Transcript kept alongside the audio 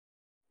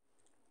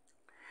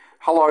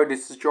Hello,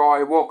 this is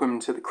Jai.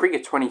 Welcome to the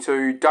Cricket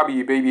 22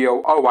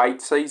 WBBL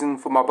 08 season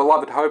for my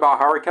beloved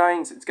Hobart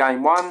Hurricanes. It's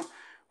game 1.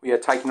 We are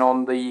taking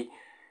on the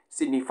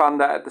Sydney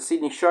Thunder at the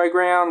Sydney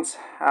Showgrounds.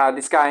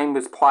 This game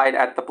was played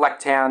at the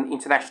Blacktown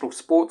International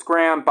Sports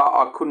Ground, but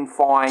I couldn't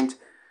find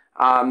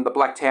the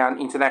Blacktown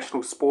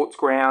International Sports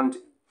Ground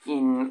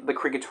in the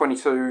Cricket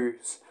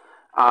 22's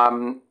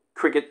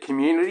cricket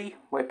community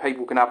where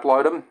people can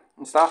upload them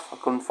and stuff. I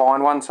couldn't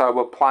find one, so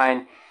we're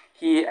playing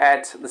here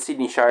at the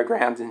Sydney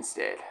Showgrounds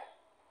instead.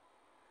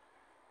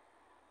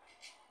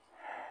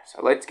 So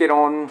let's get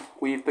on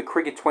with the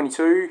Cricket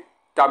 22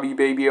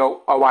 WBBL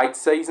 08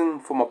 season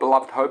for my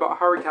beloved Hobart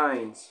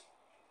Hurricanes.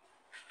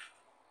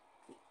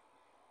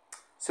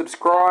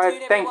 Subscribe.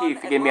 Thank you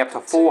for getting me up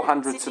to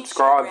 400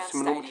 subscribers to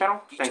my normal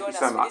channel. Thank you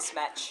so much.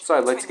 So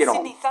let's get on.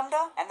 Sydney Thunder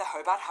and the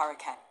Hobart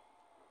Hurricane.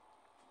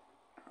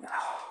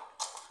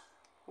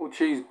 We'll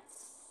choose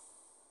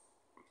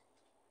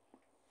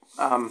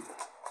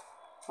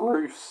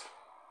Roos.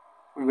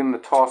 We win the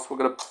toss. We're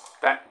going to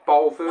bat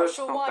bowl first.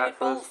 Not sure why we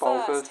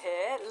bowl first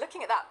here.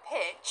 Looking at that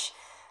pitch,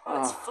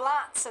 well, it's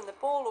flat and the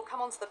ball will come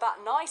onto the bat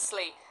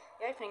nicely.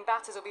 The opening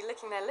batters will be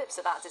licking their lips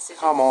at that decision.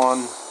 Come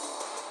on.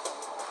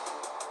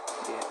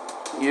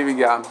 Yeah. Here we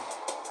go.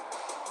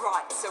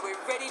 Right, so we're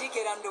ready to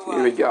get underway.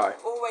 Here we go.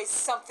 Always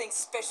something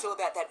special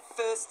about that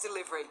first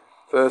delivery.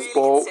 First really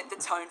ball. Set the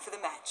tone for the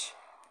match.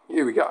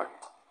 Here we go.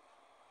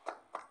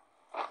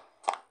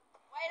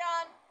 Wait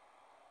on.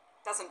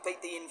 Doesn't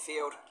beat the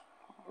infield.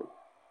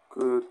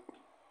 Good.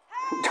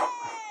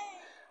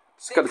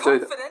 Just got to do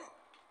that.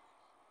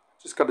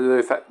 Just got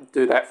to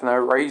do that for no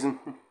reason.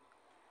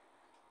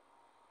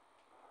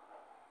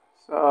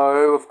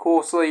 So of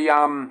course the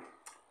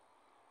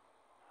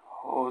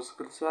what was I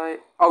going to say?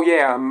 Oh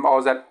yeah, I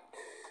was at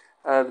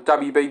the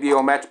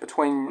WBBL match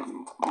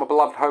between my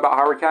beloved Hobart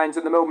Hurricanes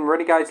and the Melbourne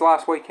Renegades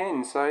last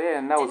weekend. So yeah,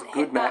 and that was a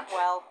good match.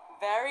 Well,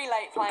 very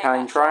late for the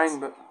playing cane train,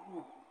 but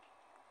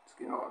let's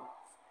get on.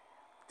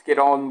 Let's get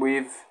on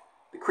with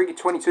the Cricket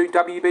 22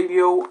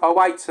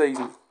 WBBL 08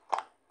 season.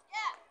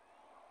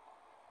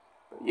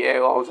 Yeah,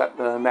 I was at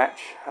the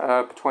match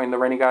between the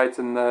Renegades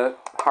and the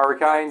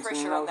Hurricanes,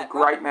 and that was a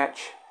great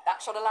match. That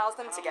shot allows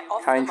them to get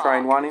off cane the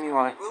train mark. won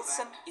anyway.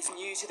 Wilson is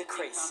new to the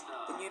crease.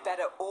 The new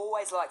batter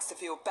always likes to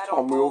feel bat Tom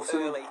on ball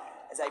Wilson. early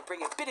as they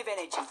bring a bit of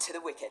energy to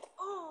the wicket.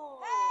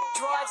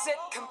 Drives it,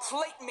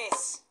 complete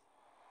miss.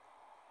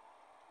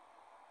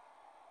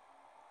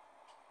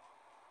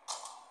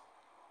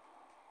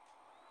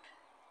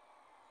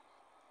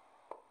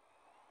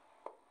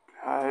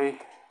 Okay.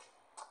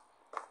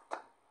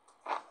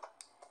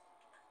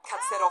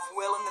 Cuts that off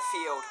well in the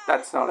field.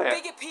 That's not it.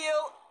 Big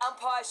appeal.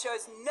 Umpire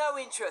shows no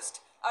interest,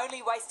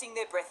 only wasting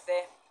their breath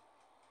there.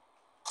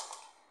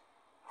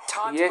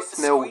 Time Yes, to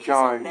put the Mel squeeze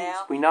on Jones,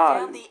 now. we know.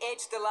 Found the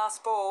edge the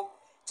last ball.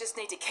 Just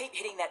need to keep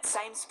hitting that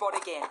same spot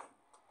again.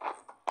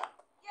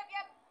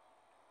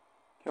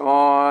 Come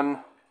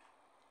on.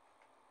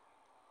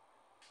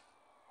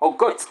 Oh,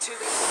 good. It's too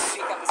easy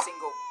to pick up a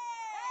single.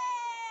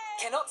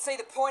 Cannot see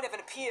the point of an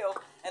appeal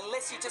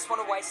unless you just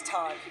want to waste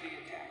time.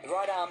 The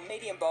right arm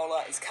medium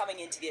bowler is coming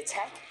into the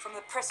attack from the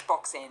press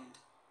box end.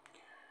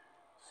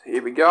 So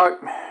here we go.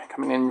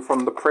 Coming in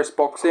from the press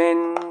box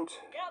end.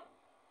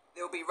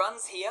 There'll be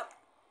runs here.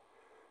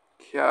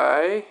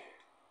 Okay.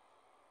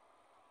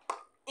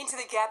 Into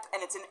the gap,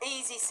 and it's an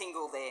easy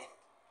single there.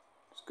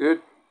 It's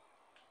good.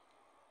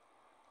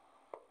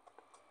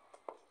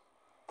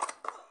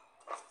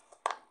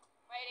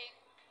 Waiting.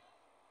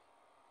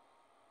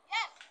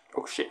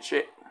 Oh,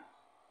 shit.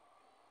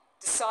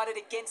 Decided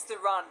against the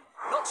run.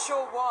 Not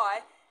sure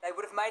why. They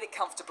would have made it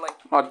comfortably.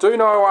 I do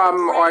know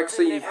I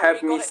actually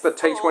have missed the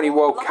T20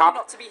 World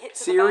Cup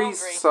series,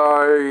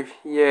 so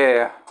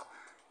yeah.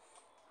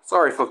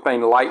 Sorry if I've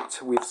been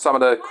late with some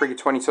of the Cricket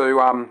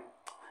 22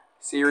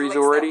 series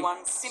already.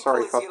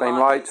 Sorry if I've been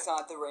late.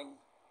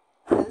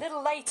 A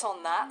little late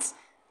on that.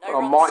 But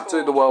I might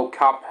do the World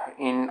Cup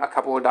in a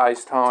couple of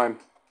days' time.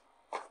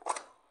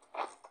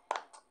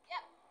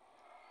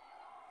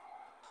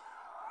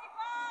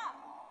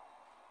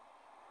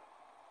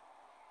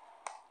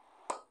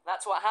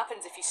 That's what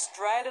happens if you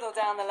stray a little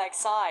down the leg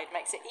side.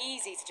 Makes it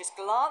easy to just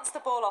glance the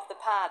ball off the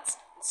pads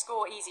and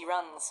score easy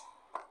runs.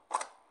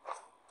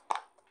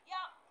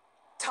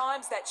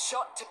 Times that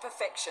shot to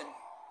perfection.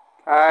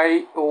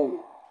 Hey,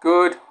 oh,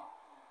 good.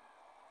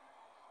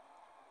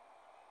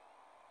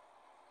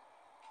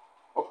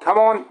 Oh, come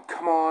on.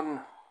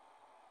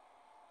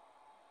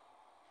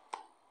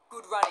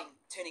 Good running,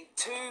 turning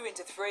 2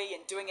 into 3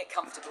 and doing it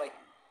comfortably.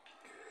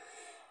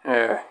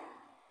 Yeah.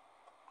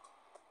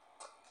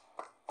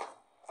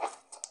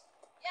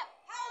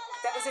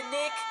 That was a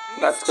nick.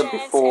 That's good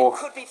good before.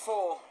 Could be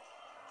 4.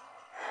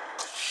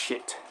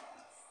 Shit.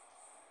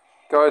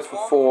 Goes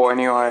for 4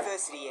 anyway.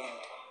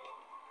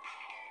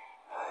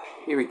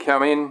 Here we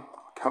come in.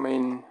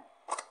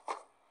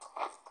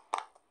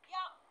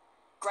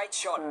 Great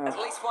shot. At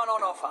least one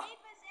on offer.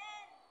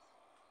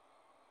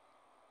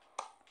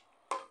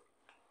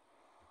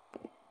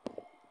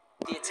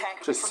 The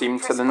attack Just sim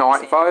to the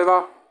 9th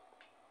over.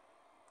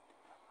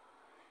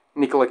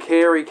 Nicola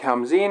Carey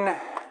comes in.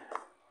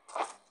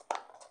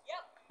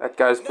 That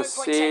goes for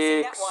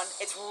 6.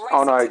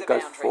 Oh no, it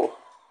goes for 4.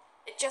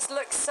 It just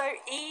looks so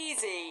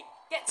easy.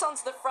 Gets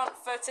onto the front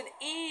foot and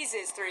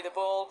eases through the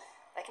ball.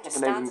 They can just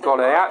Haven't stand even to got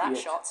it out that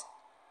yet. shot.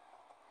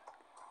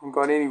 Haven't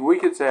got any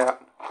wickets out.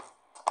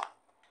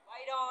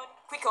 Wait on.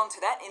 Quick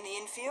onto that in the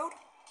infield.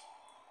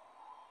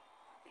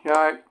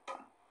 No.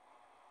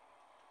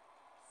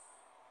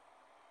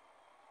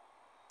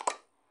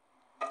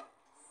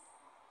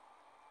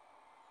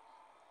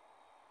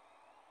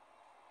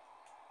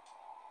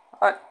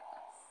 Right.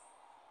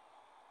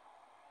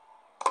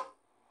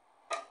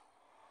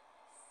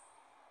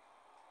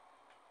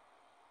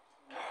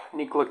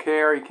 Nicola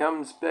Carey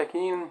comes back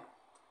in.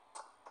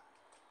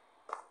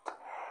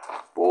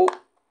 Ball.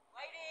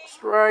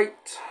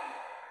 Straight.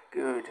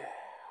 Good.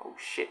 Oh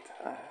shit.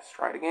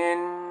 Straight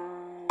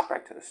again.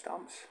 Back to the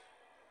stumps.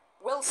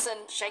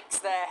 Wilson shakes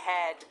their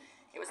head.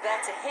 It was there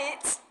to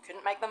hit.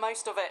 Couldn't make the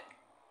most of it.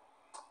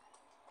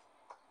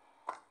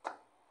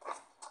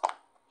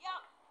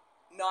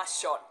 Nice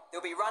shot.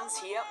 There'll be runs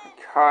here.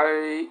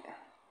 Okay.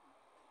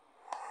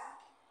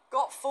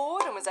 Got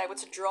forward and was able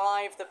to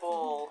drive the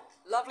ball.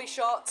 Lovely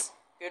shot.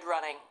 Good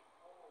running.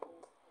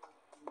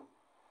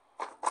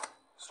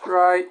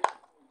 Straight.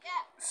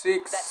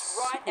 6. That's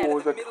right Or out was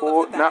of the it middle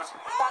 4? of the No. bat.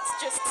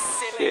 That's just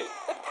silly. Shit.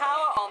 The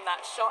power on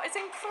that shot is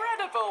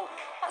incredible.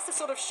 That's the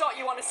sort of shot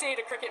you want to see at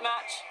a cricket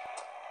match.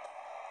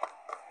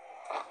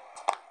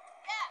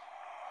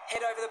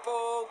 Head over the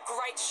ball.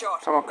 Great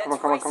shot. Come on, That's come on,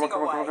 come on, come on, racing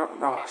come on, away. come on,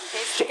 come on. Oh, Hits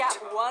the shit. gap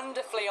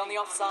wonderfully on the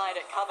offside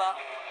at cover.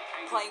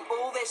 Playing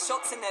all their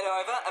shots in that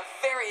over. A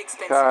very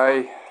expensive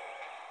Okay. one.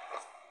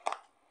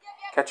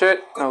 Catch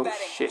it. Good Oh,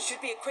 batting. shit.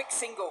 Should be a quick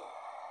single.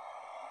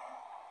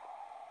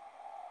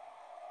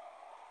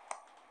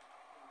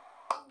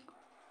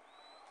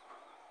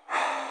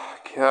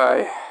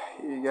 Okay.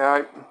 Here you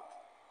go.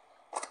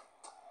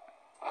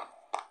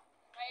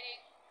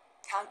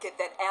 Can't get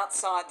that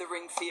outside the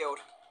ring field.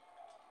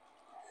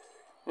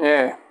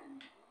 Yeah.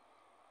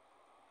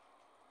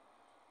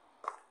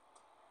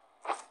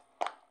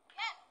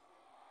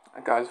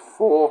 That goes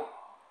 4.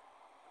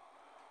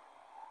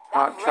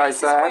 Can't chase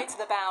Races away that. to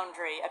the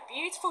boundary. A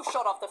beautiful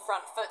shot off the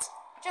front foot.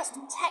 Just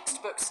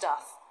textbook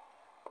stuff.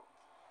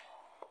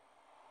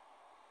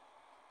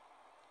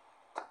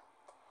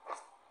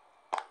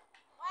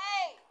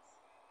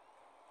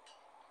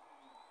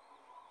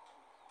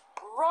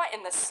 Right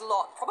in the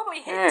slot.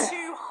 Probably hit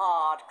too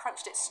hard.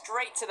 Crunched it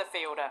straight to the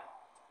fielder.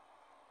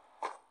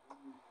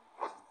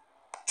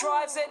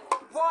 Drives it.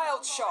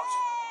 Wild shot.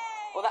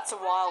 Well, that's a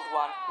wild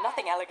one.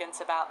 Nothing elegant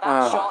about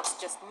that shot.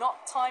 Just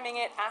not timing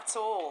it at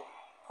all.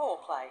 Poor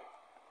play.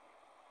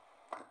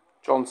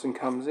 Johnson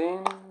comes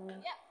in.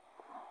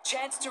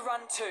 Chance to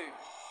run 2.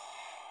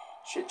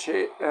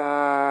 Shit.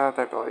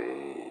 Don't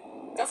believe.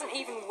 Doesn't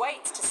even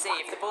wait to see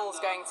if the ball's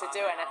going to do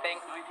anything.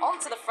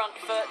 Onto the front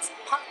foot,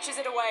 punches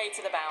it away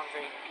to the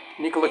boundary.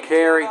 Nicola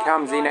Carey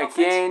comes in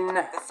again.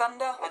 The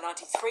Thunder are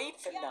 93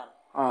 for none.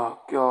 Oh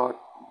god.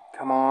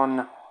 Come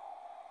on.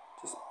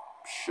 Just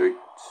shoot.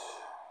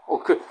 Oh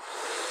good.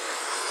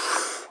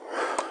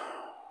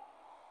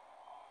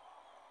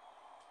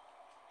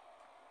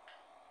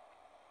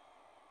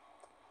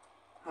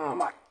 Oh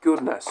my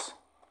goodness.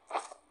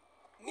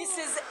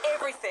 Misses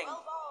everything.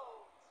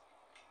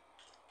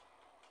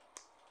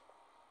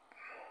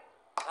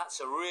 That's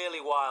a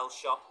really wild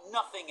shot.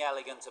 Nothing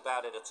elegant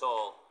about it at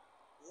all.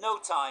 No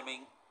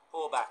timing.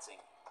 Poor batting.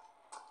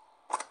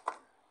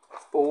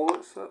 Ball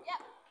it's up.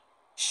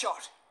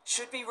 Shot.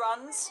 Should be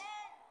runs.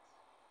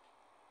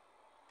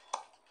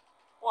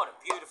 What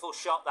a beautiful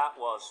shot that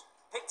was.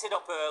 Picked it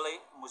up early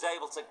and was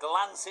able to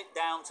glance it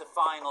down to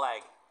fine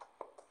leg.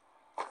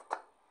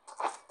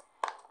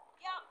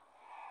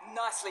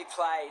 Nicely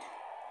played.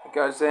 It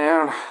goes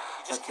down.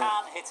 You just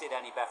can't hit it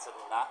any better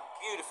than that.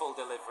 Beautiful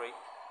delivery.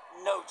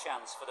 No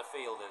chance for the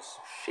fielders.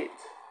 Shit.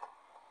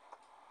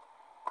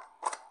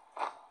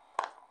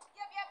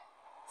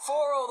 4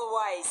 all the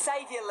way.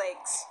 Save your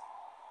legs.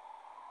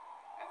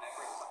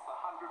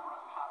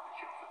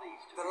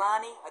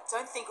 Villani, I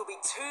don't think will be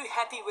too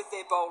happy with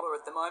their bowler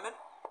at the moment.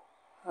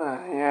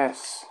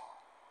 Yes.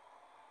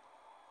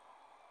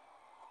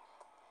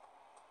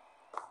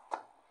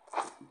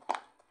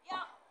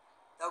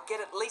 They'll get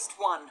at least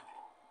 1.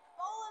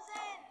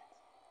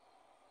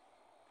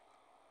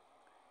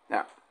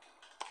 Now.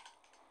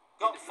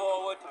 Got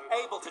forward,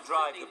 able to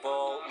drive the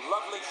ball.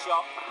 Lovely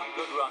shot and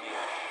good running.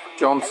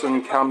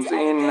 Johnson comes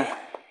in.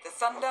 The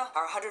Thunder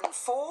are 104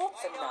 for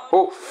none.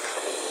 Oh.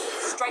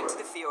 Straight to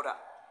the fielder.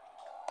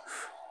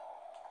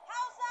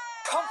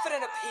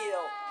 Confident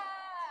appeal.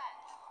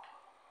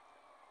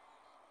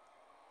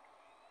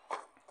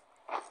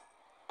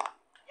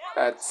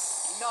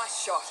 That's...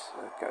 Nice shot.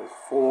 That goes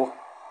 4.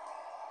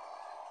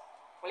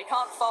 Well, you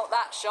can't fault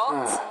that shot.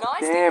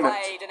 Nicely damn it.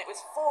 played, and it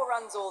was 4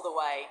 runs all the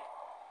way.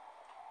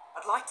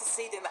 I'd like to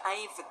see them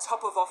aim for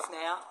top of off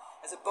now.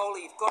 As a bowler,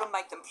 you've got to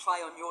make them play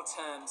on your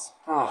terms.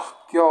 Oh,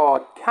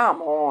 God.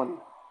 Come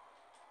on.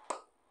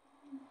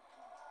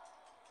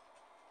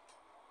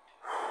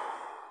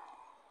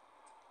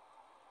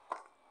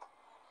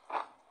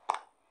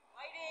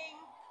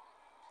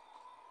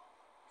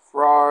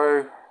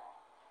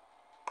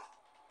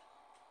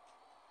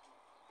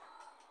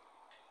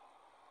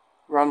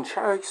 Run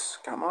chase,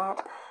 come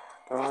up,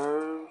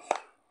 goes,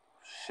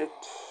 shit,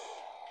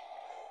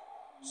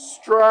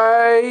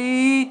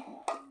 straight.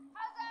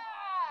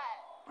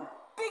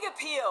 Big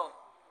appeal.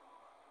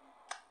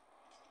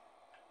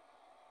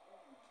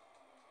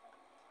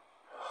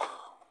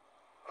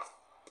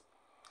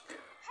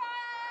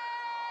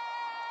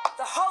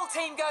 The whole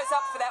team goes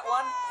up for that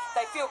one.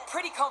 They feel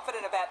pretty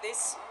confident about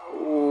this.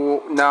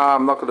 Oh, no,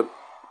 I'm not going to.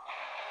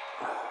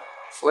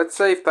 Let's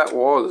see if that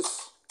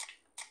was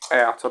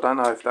out. I don't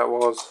know if that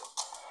was.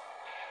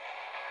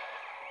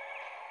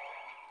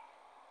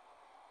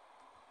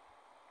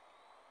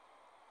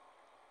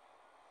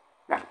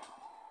 No.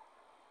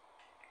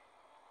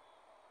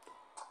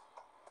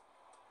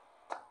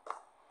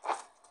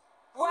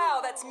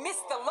 Wow, that's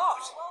missed the lot.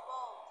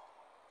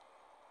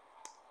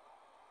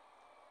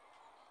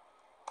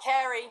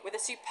 Carey with a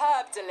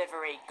superb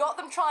delivery. Got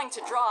them trying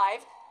to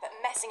drive, but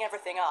messing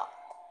everything up.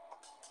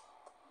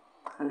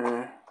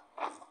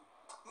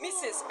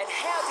 Misses, and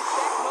how did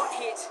that not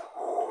hit?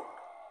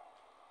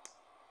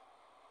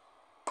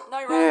 No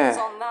runs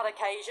on that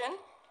occasion.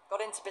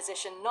 Got into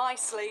position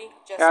nicely.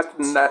 Just How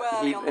didn't too that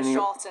early hit on the any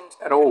shot and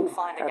at all?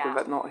 find a How gap. did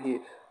that not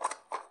hit?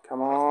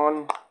 Come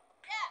on.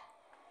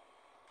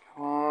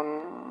 Come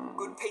on.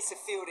 Good piece of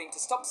fielding to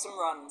stop some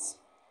runs.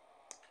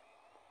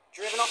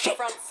 Driven off the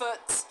front foot.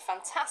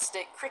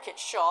 Fantastic cricket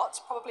shot.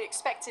 Probably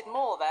expected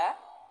more there.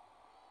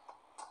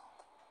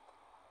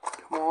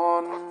 Come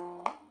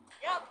on.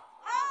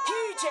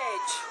 Huge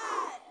edge.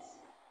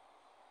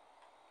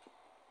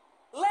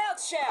 Loud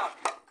shout.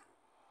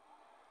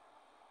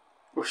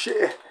 Oh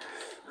shit.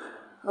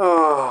 Oh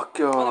Well,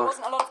 there god.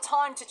 wasn't a lot of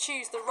time to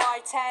choose the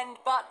right end,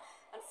 but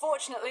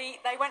unfortunately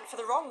they went for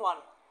the wrong one.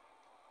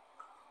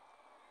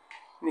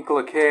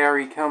 Nicola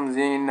Carey comes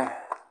in.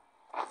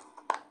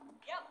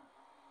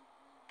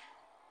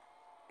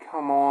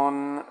 Come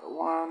on.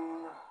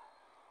 One.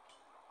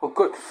 Oh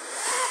good.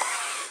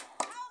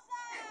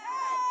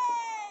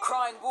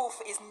 Crying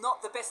wolf is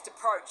not the best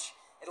approach.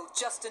 It'll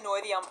just annoy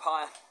the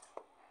umpire.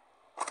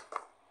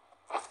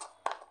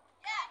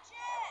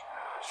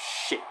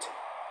 Shit.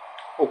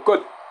 Oh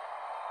good.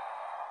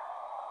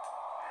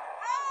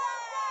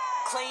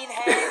 Clean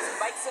hands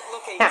makes it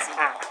look easy.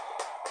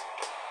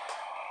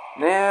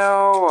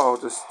 Now I'll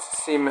just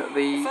sim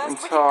the First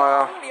wicket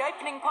entire gone, the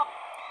opening pop.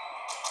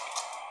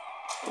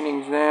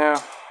 innings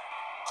now.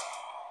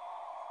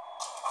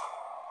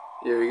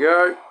 Here we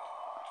go.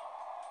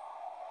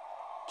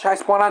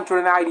 Chase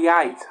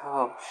 188.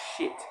 Oh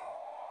shit.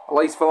 At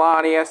least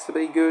Villani has to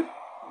be good.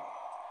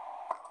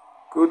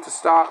 Good to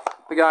start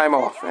the game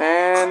off.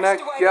 And that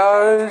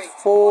goes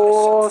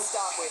for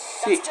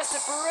That's 6. just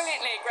a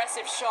brilliantly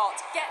aggressive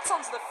shot. Gets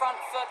onto the front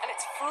foot and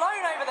it's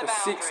flown over the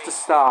boundary. 6 to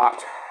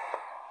start.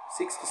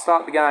 6 to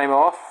start the game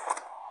off.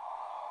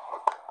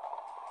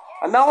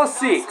 Another 6.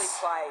 Nicely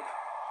played.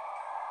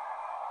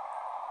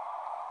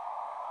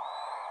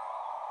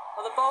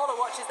 Well, the bowler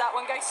watches that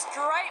one go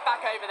straight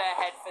back over their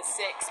head for 6.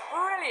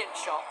 Brilliant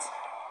shot.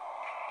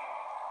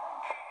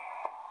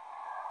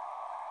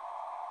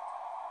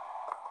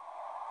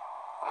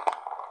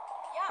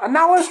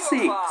 Another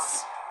Pure 6.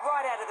 class.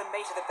 Right out of the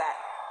meat of the bat.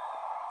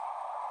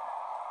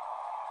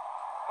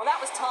 Well, that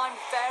was timed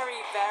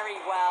very, very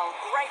well.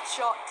 Great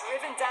shot,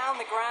 driven down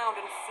the ground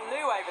and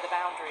flew over the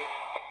boundary.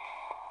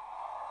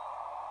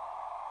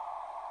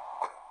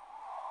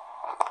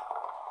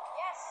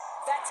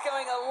 That's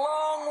going a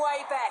long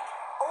way back.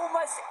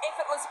 Almost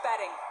effortless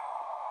batting.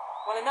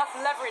 Well, enough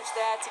leverage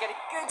there to get a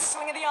good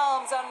swing of the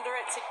arms under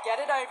it to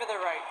get it over the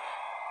rope.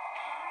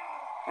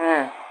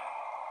 Yeah.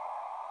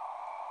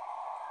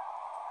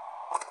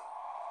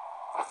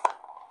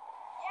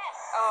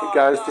 It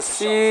goes to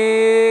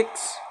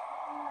 6.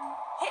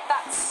 Hit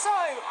that so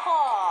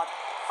hard.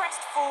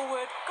 Pressed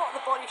forward, got the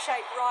body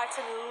shape right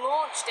and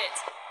launched it.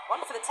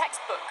 One for the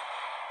textbook.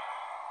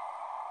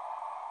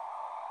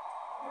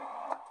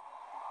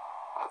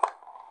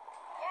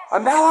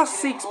 Another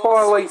 6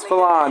 by Elise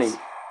Villani. Well,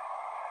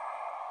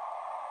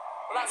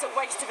 that's a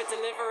waste of a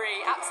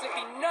delivery.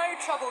 Absolutely no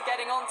trouble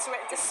getting onto it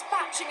and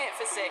dispatching it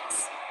for 6.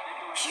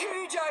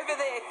 Huge over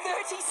there.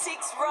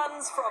 36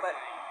 runs from it.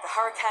 The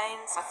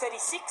Hurricanes are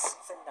 36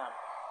 for none.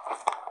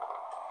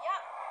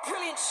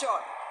 Brilliant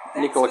shot.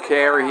 Nicola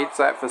Carey hits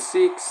that for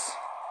 6.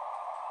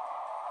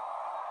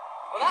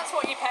 Well, that's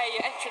what you pay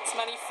your entrance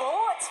money for.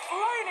 It's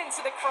flown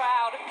into the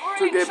crowd. A To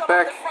brilliant get shot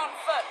back. off the front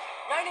foot.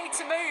 No need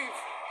to move.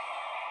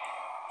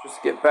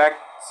 Just get back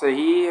to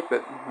here,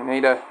 but we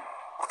need a...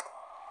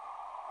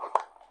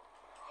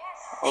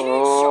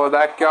 Oh,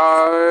 that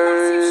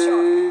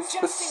goes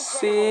for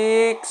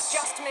 6.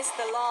 Just missed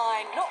the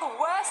line. Not the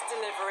worst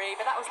delivery,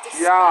 but that was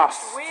dispatched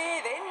Just.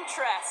 with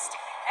interest.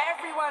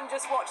 Everyone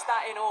just watched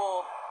that in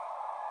awe.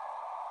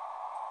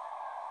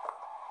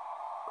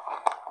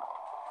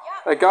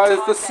 That goes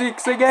for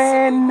 6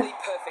 again. Absolutely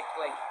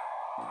perfectly.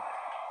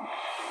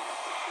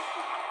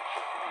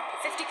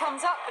 The 50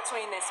 comes up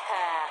between this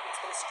pair. It's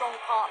been a strong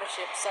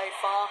partnership so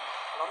far.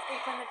 A lot of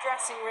people in the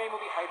dressing room will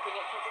be hoping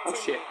it can Oh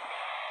continue. shit.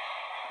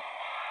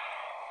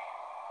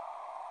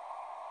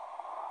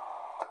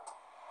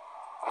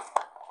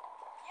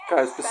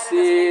 Goes for Better doesn't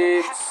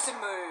even 6. have to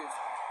move.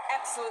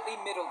 Absolutely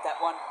middled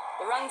that one.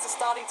 The runs are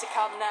starting to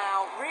come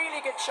now. Really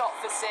good shot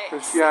for 6.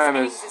 This game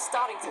is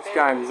starting to this build.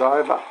 game is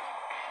over.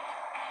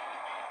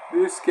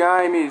 This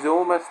game is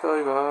almost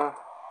over.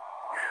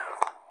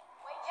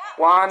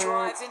 1,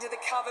 Drives into the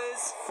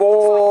covers. 4.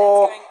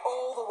 Looks like that's going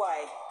all the way.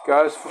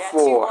 Goes for Yeah,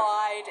 4. too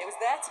wide. It was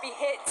there to be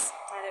hit,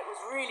 and it was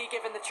really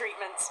given the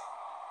treatment.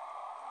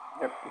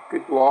 Yep,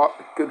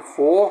 good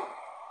 4.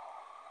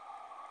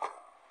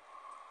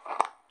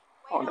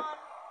 On it.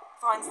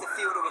 Finds the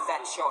fielder with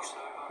that shot.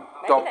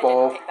 Maybe Dot they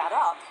ball. didn't pick that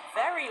up.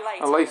 Very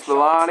late. Elise on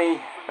the shot.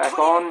 Villani back 28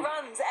 on.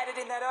 runs added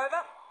in that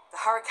over. The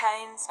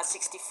Hurricanes are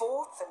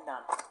 64 for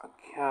none.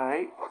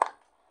 Okay.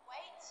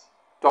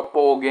 Dot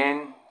ball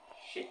again.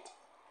 Shit.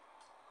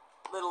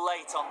 Little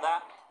late on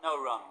that. No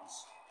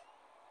runs.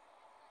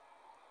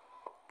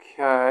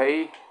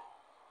 Okay.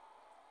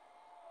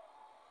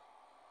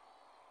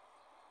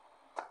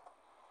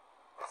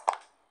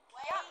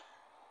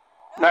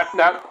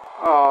 No.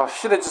 Oh,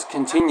 should have just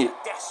continued.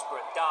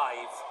 Desperate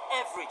dive.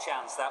 Every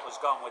chance that was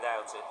gone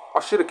without it. I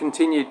should have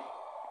continued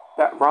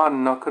that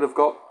run. I could have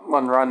got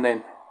 1 run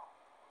then.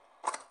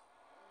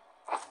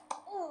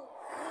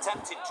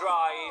 Attempted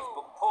drive,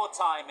 but poor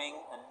timing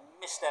and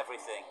missed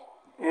everything.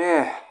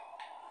 Yeah.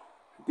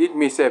 Did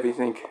miss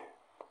everything.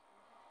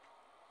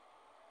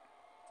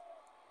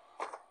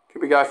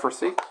 Could we go for a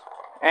 6?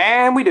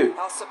 And we do.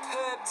 Oh,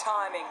 superb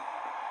timing.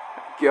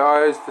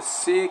 Goes for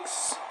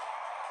 6.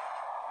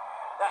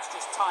 That's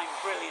just timed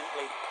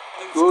brilliantly.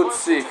 Moves Good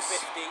closer 6. to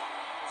 50.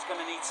 He's going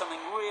to need something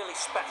really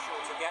special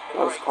to get the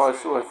That was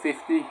close breakthrough. to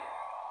a 50.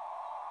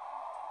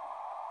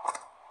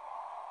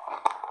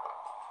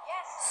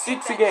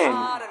 6 That again.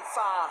 hard and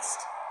fast.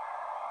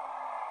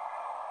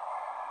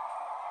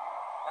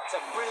 That's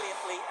a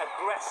brilliantly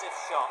aggressive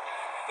shot.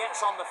 Gets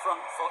on the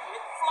front foot and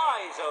it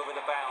flies over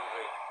the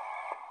boundary.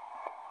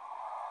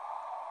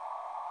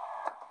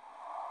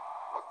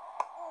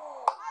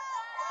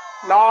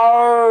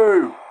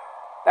 No!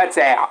 That's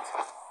out.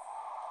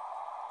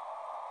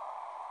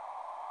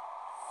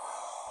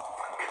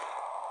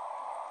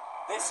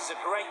 This is a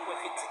great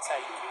wicket to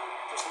take.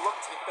 Just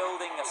looked to be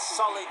building a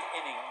solid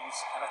innings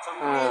and at a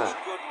really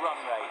good run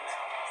rate.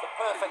 It's the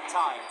perfect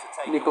time to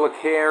take Nicola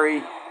Carey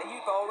The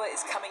new bowler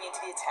is coming into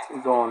the attack.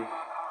 is on.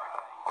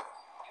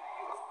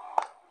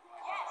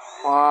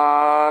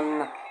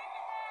 1.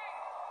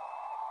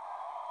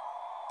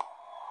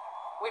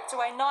 Whipped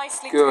away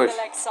nicely Good. to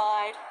the leg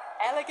side.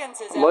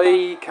 Elegant as ever.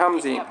 Lee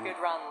comes Picking in. up good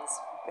runs.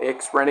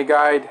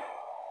 Ex-Renegade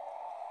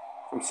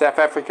from South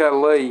Africa,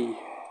 Lee.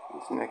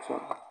 Is the next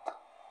one.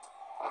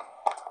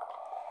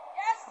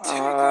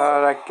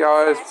 That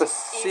goes for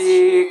 6.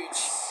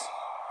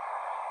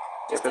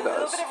 Just If a it little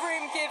does. bit of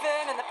room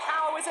given, and the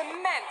power was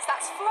immense.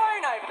 That's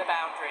flown over the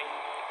boundary.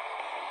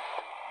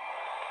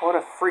 What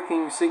a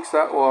freaking 6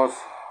 that was.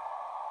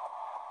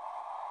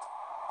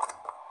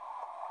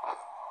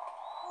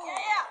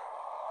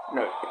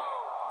 No.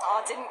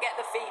 Oh, didn't get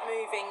the feet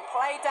moving.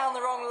 Played down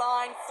the wrong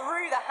line.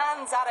 Threw the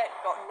hands at it.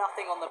 Got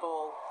nothing on the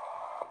ball.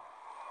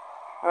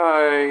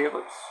 Hey,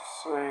 let's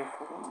see. It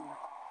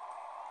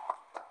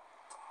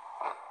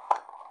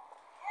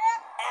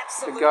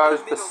Absolutely goes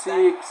for middled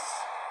that. 6.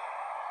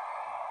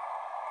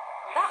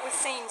 That was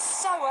seen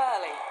so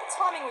early. The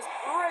timing was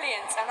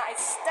brilliant, and that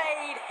has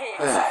stayed hit.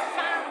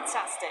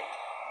 Fantastic.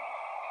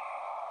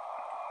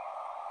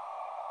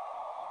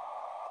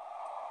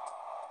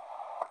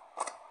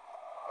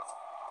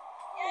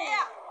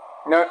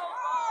 No.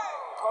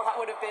 Well, that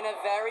would have been a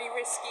very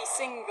risky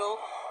single.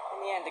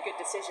 In the end, a good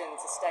decision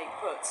to stay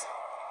put.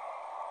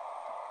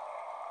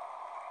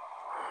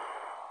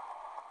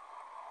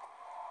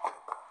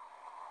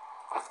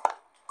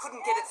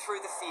 Couldn't get it through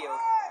the field.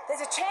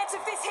 There's a chance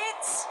of this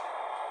hits.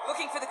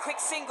 Looking for the quick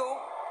single.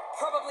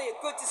 Probably a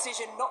good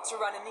decision not to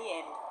run in the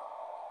end.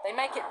 They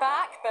make it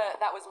back, but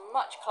that was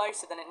much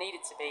closer than it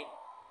needed to be.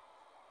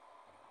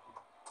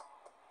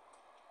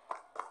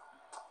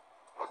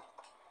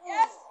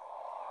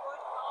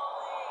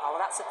 Oh, well,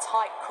 that's a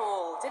tight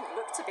call. Didn't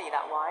look to be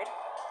that wide.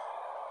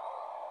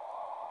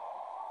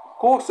 Of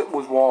course it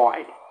was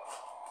wide.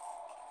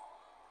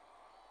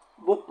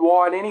 Looked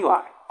wide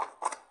anyway.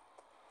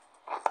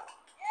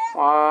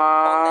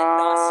 On there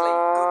nicely.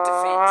 Good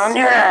defence.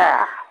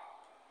 Yeah!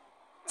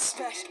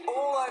 Smashed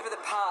all over the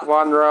park.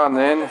 1 run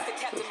then. The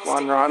captain Just will 1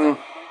 stick run. with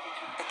it.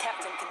 The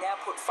captain can now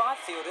put 5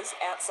 fielders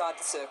outside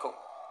the circle.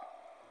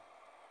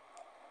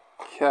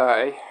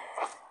 Okay.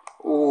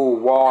 Ooh,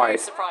 No wide.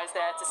 surprise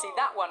there to see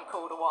that one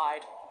called a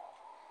wide.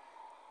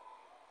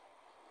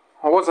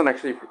 I wasn't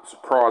actually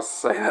surprised to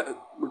say that it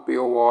would be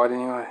all wide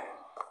anyway.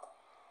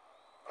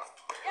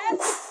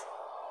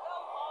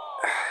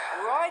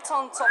 Right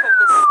on top of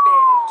the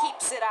spin.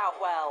 Keeps it out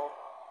well.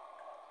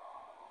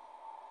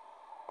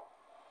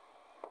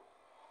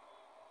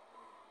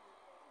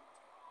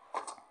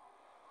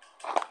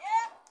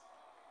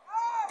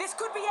 This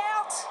could be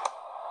out.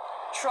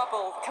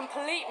 Trouble.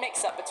 Complete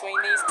mix-up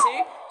between these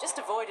two. Just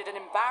avoided an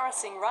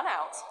embarrassing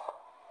run-out.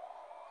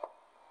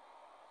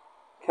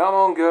 Come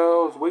on,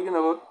 girls. We can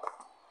do it.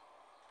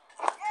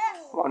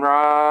 One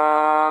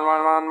run,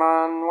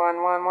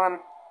 one.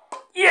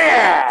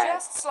 Yeah!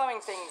 Just slowing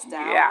things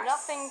down. Yes.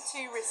 Nothing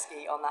too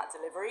risky on that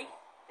delivery.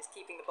 Just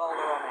keeping the bowler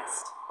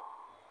honest.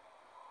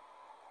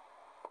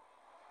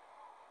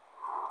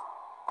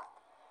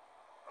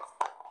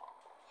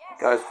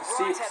 Goes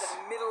for Right 6. out of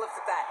the middle of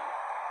the bat.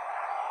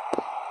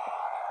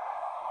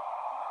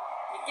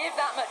 You give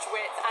that much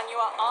width and you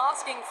are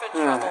asking for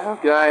trouble. Our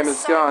game is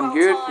So going well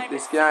good. timed,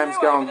 This it game's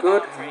flew going over the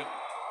good. boundary.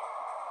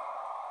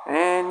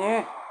 And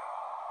yeah.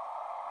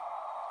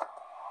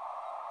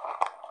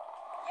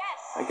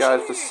 It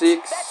goes for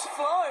 6. That's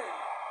flown.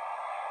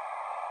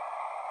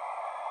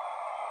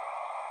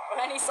 Well,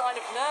 any sign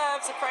of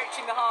nerves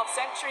approaching the half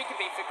century can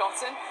be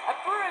forgotten. A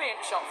brilliant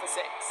shot for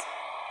 6.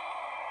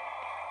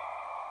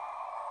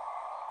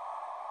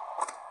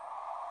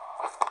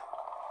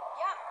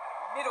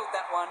 Middled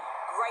that one.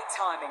 Great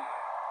timing.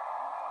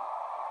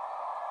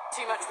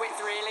 Too much width,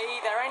 really.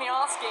 They're only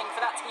asking for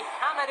that to be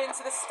hammered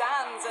into the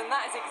stands, and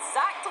that is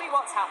exactly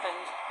what's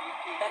happened.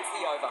 That's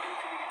the over.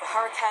 The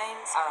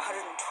Hurricanes are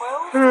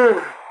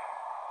 112.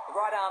 The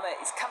right armour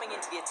is coming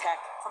into the attack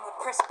from the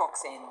press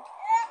box end.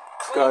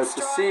 Clean Goes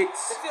for strike.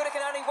 6. The fielder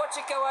can only watch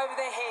it go over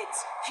their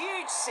heads.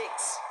 Huge 6.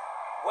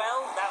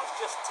 Well, that was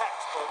just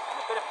textbook and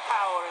a bit of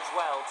power as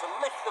well to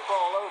lift the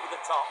ball over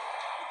the top.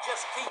 It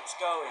just keeps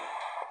going.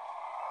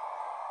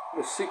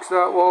 The 6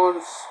 that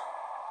was.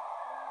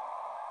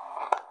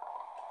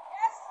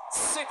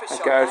 Super It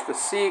shot. goes that. for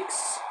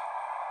 6.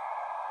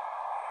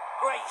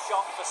 Great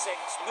shot for 6,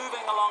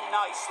 moving along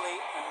nicely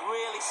and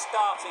really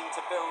starting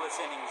to build this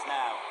innings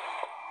now.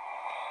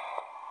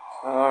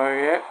 Oh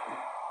yeah.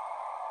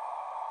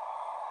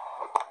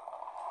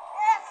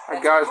 It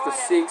That's goes for right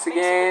out of 6 the middle of the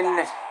again.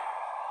 bat.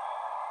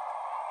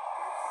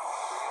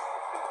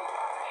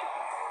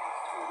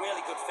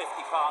 Really good 50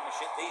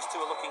 partnership. These two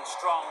are looking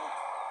strong,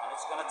 and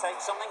it's going to take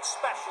something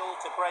special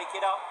to break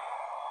it up.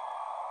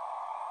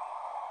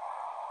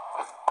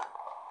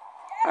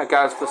 It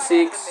goes for Right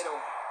out of 6. the middle.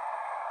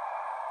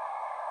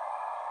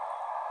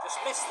 Just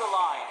missed the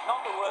line.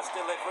 Not the worst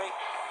delivery,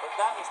 but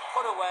that was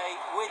put away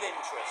with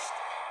interest.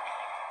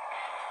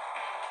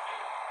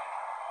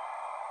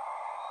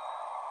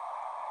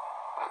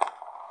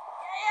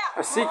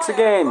 A 6 Right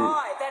again. on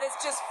by. That has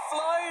just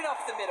flown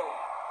off the middle.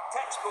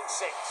 Textbook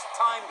 6,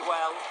 timed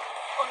well,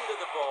 under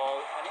the ball,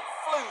 and it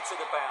flew to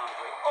the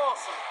boundary.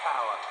 Awesome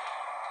power.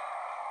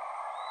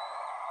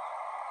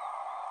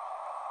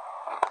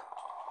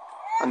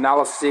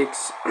 Another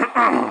 6.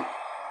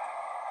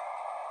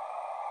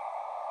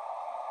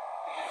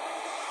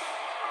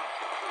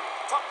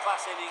 Top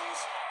class innings,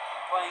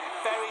 playing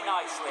very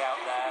nicely out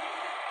there.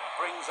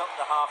 Brings up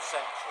the half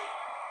century.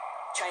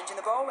 Changing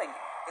the bowling.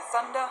 The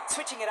Thunder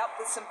switching it up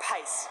with some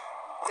pace.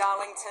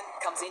 Darlington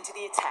comes into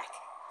the attack.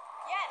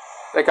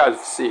 That goes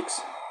for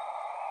 6.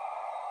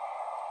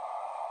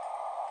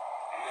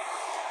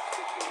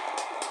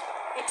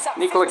 Picks up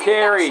Nicola 50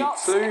 Carey,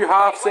 shots. 2 A great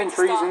half way to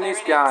centuries start in their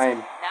this innings.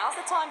 game. Now's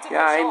the time to push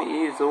Game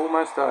on. is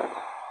almost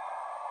over.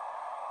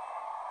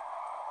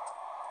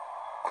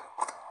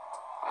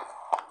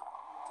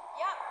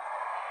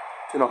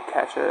 Do not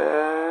catch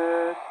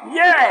it.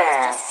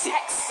 Yeah! Just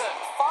textbook.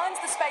 Finds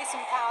the space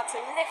and power to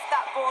lift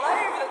that ball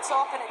over the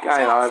top, and it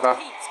Game just over.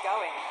 keeps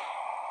going.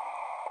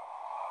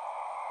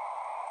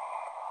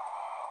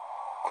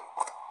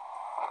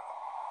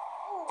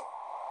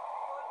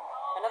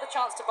 Another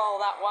chance to bowl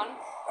that one.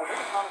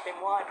 Can't have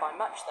been wide by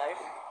much, though.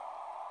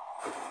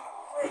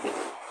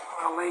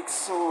 My leg's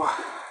sore.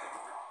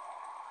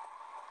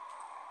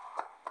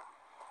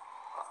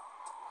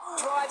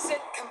 Drives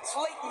it,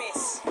 complete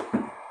miss.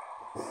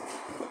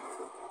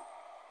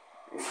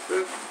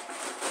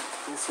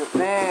 Is it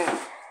there?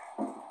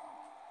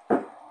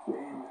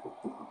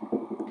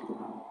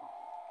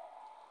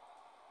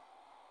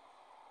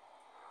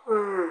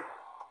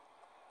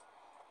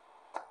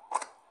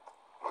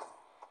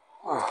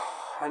 Oh,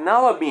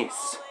 another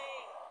miss.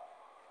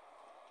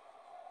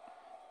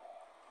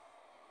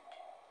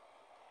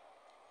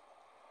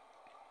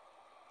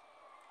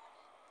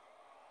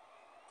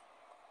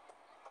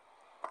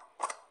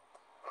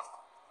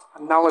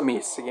 Another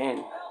miss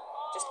again.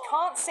 Just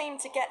can't seem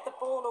to get the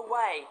ball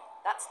away.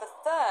 That's the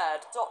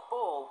 3rd dot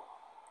ball.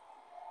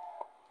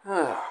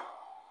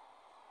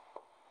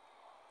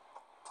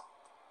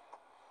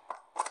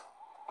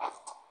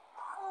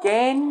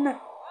 Again?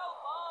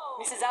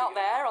 Misses out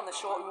there on the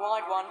short and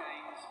wide one.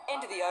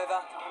 End of the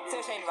over.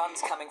 13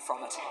 runs coming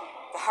from it.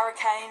 The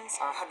Hurricanes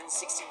are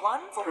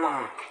 161 for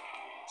 1.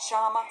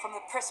 Sharma from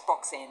the press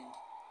box end.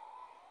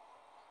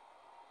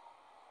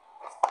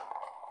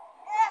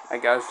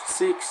 That goes for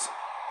 6.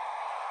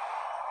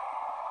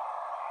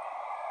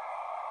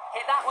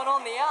 Hit that one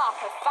on the up.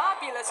 A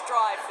fabulous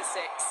drive for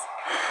 6.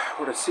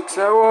 What a 6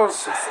 that was.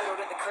 Settled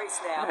in the crease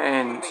now.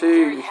 And Will be 2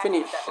 very happy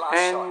with finish that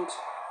last shot. and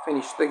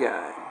finish the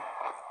game.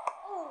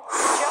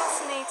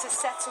 Just need to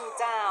settle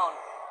down.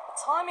 The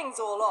timing's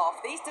all off.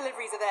 These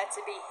deliveries are there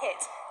to be hit.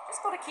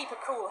 Just got to keep a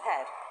cool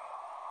head.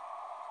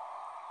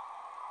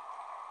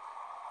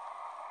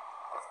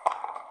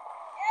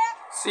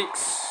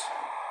 Six.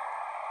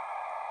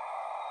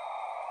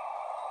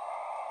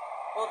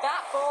 Well,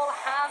 that ball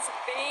has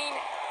been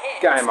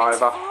hit. Game over.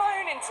 It's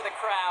flown into the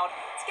crowd.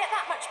 To get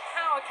that much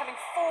power coming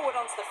forward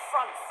onto the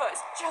front foot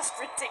is just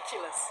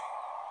ridiculous.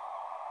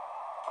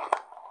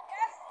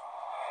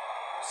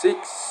 6.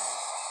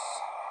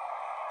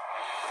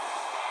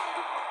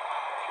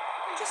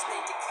 Just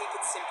need to keep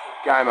it simple.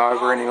 Game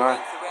over Line anyway.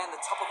 length around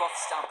the top of off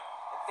stump.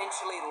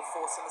 Eventually it'll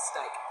force a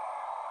mistake.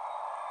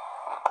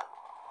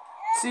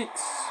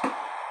 6.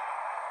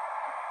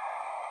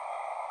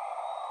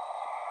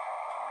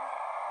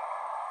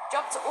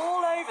 Jumped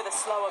all over the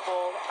slower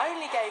ball.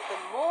 Only gave them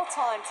more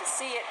time to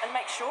see it and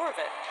make sure of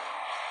it.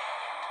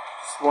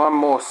 Just one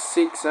more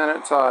 6 and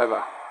it's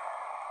over.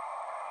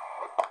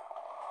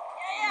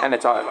 And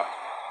it's over.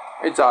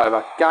 It's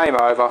over. Game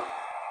over.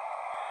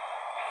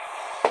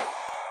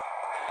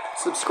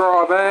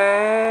 Subscribe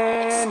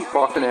and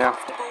bye for now.